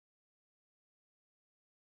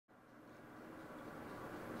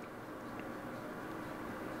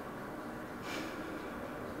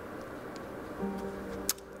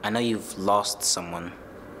I know you've lost someone,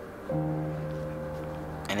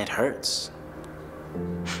 and it hurts.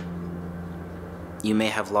 You may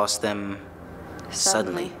have lost them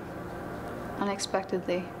suddenly.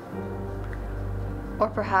 Unexpectedly. Or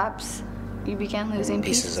perhaps you began losing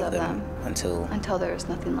pieces of them until there was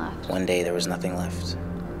nothing left. One day there was nothing left.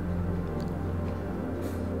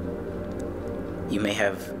 You may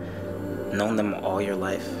have known them all your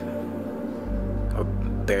life, or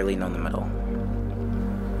barely known them at all.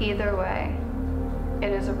 Either way,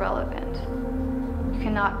 it is irrelevant. You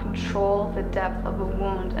cannot control the depth of a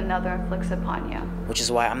wound another inflicts upon you. Which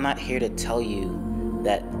is why I'm not here to tell you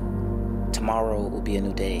that tomorrow will be a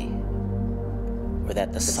new day, or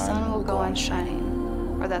that the sun will go on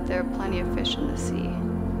shining, or that there are plenty of fish in the sea.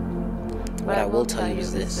 What I will tell you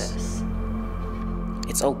is this.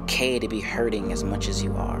 It's okay to be hurting as much as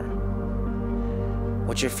you are.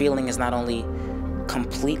 What you're feeling is not only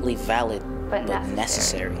completely valid, but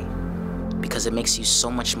necessary. Because it makes you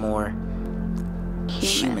so much more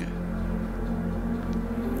human.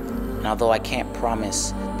 And although I can't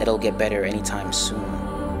promise that it'll get better anytime soon,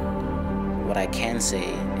 what I can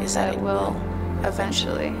say is that it will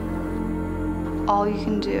eventually. All you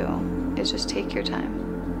can do is just take your time.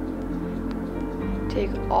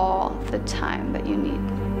 Take all the time that you need.